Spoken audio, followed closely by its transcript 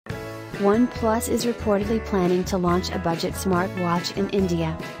OnePlus is reportedly planning to launch a budget smartwatch in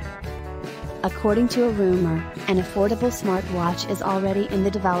India. According to a rumor, an affordable smartwatch is already in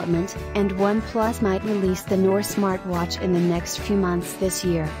the development, and OnePlus might release the Nord smartwatch in the next few months this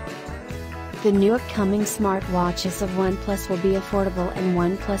year. The new upcoming smartwatches of OnePlus will be affordable, and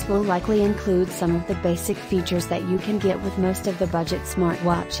OnePlus will likely include some of the basic features that you can get with most of the budget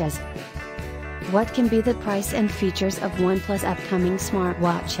smartwatches. What can be the price and features of OnePlus upcoming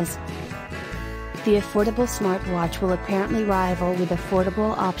smartwatches? The affordable smartwatch will apparently rival with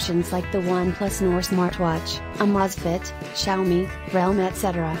affordable options like the OnePlus Nord smartwatch, Amazfit, Xiaomi, Realme,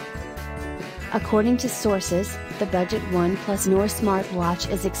 etc. According to sources, the budget OnePlus Nord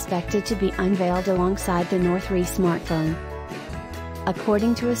smartwatch is expected to be unveiled alongside the Nord 3 smartphone.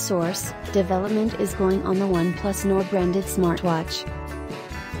 According to a source, development is going on the OnePlus Nord branded smartwatch.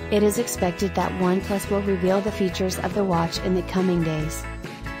 It is expected that OnePlus will reveal the features of the watch in the coming days.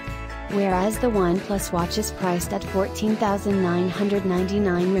 Whereas the OnePlus watch is priced at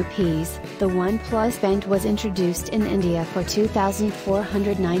 14,999 rupees, the OnePlus Band was introduced in India for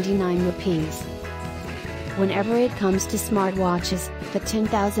 2,499 rupees. Whenever it comes to smartwatches, the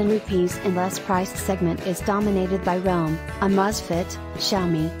 10,000 rupees and less priced segment is dominated by Realme, Amazfit,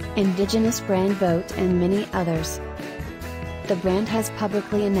 Xiaomi, indigenous brand Boat, and many others. The brand has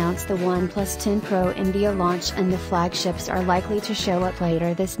publicly announced the OnePlus 10 Pro India launch, and the flagships are likely to show up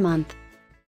later this month.